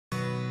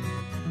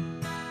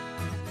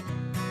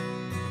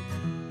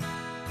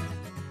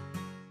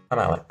I'm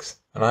Alex,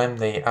 and I'm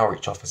the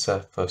Outreach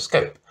Officer for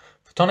SCOPE.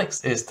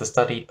 Photonics is the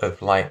study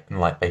of light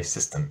and light-based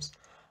systems,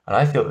 and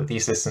I feel that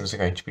these systems are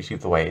going to be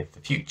the way of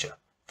the future.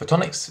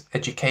 Photonics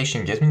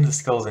education gives me the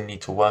skills I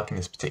need to work in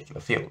this particular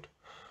field.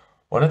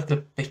 One of the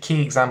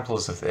key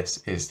examples of this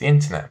is the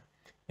internet.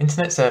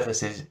 Internet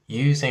services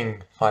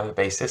using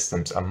fiber-based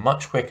systems are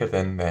much quicker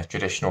than their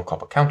traditional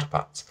copper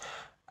counterparts.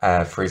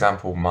 For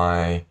example,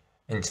 my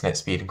internet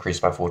speed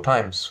increased by 4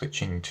 times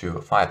switching to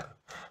a fiber.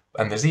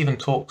 And there's even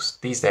talks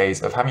these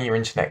days of having your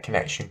internet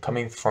connection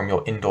coming from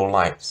your indoor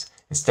lights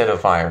instead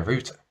of via a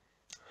router.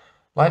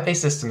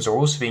 Light-based systems are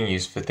also being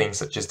used for things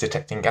such as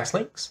detecting gas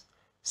leaks,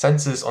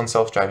 sensors on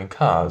self-driving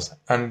cars,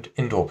 and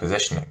indoor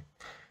positioning.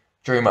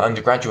 During my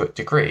undergraduate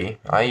degree,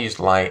 I used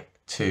light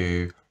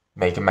to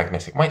make a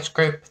magnetic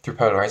microscope through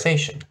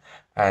polarization,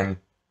 and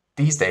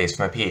these days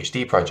for my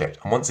PhD project,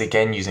 I'm once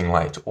again using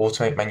light to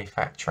automate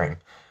manufacturing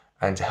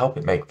and to help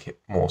it make it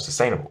more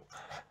sustainable.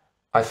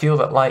 I feel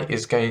that light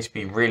is going to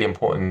be really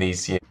important in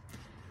these years.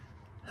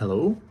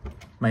 Hello,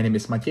 my name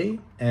is Maciej,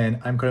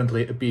 and I'm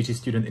currently a PhD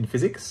student in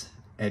physics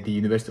at the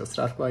University of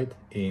Strathclyde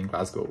in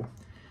Glasgow.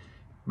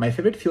 My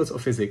favorite fields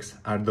of physics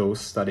are those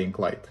studying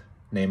light,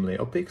 namely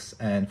optics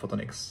and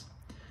photonics.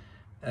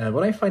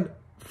 What I find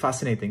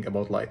fascinating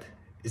about light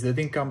is that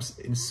it comes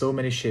in so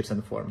many shapes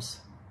and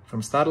forms,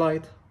 from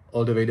starlight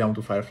all the way down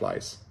to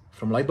fireflies,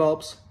 from light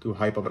bulbs to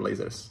high-power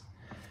lasers.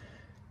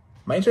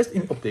 My interest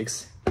in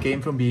optics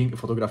came from being a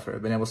photographer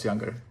when I was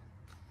younger.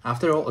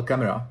 After all, a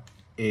camera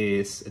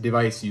is a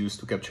device used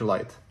to capture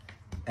light,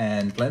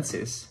 and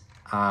lenses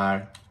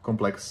are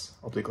complex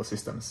optical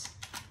systems.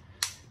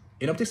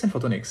 In optics and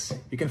photonics,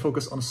 you can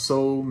focus on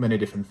so many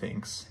different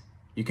things.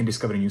 You can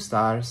discover new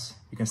stars,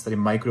 you can study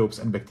microbes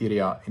and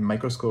bacteria in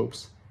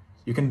microscopes,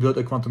 you can build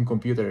a quantum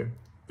computer,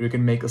 or you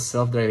can make a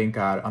self-driving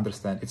car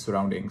understand its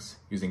surroundings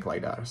using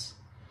lidars.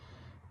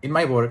 In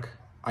my work,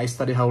 I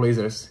study how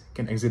lasers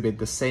can exhibit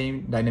the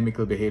same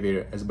dynamical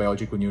behavior as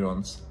biological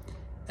neurons,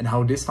 and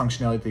how this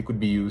functionality could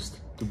be used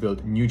to build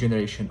a new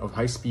generation of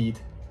high-speed,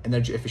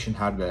 energy-efficient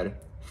hardware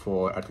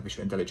for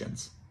artificial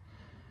intelligence.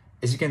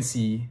 As you can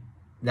see,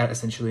 there are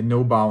essentially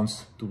no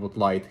bounds to what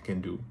light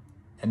can do,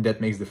 and that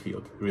makes the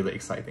field really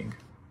exciting.